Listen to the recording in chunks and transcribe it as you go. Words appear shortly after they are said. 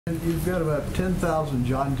You've got about 10,000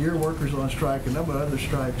 John Deere workers on strike, a number of other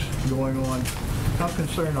strikes going on. How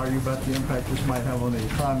concerned are you about the impact this might have on the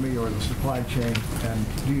economy or the supply chain, and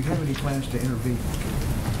do you have any plans to intervene?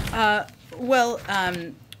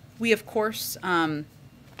 We of course are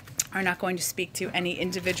not going to speak to any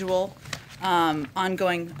individual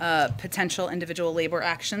ongoing potential individual labor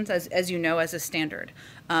actions, as you know, as a standard.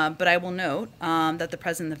 But I will note that the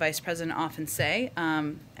president and the vice president often say,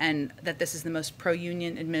 and that this is the most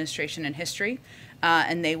pro-union administration in history,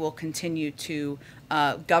 and they will continue to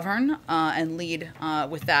govern and lead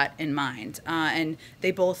with that in mind. And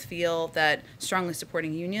they both feel that strongly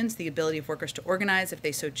supporting unions, the ability of workers to organize if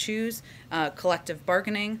they so choose, collective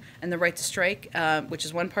bargaining, and the right to strike, which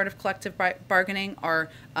is one part of collective bargaining, are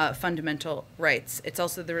fundamental rights. It's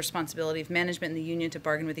also the responsibility of management and the union to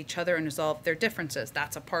bargain with each other and resolve their differences.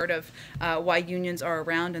 That's a part of why unions are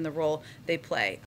around and the role they play.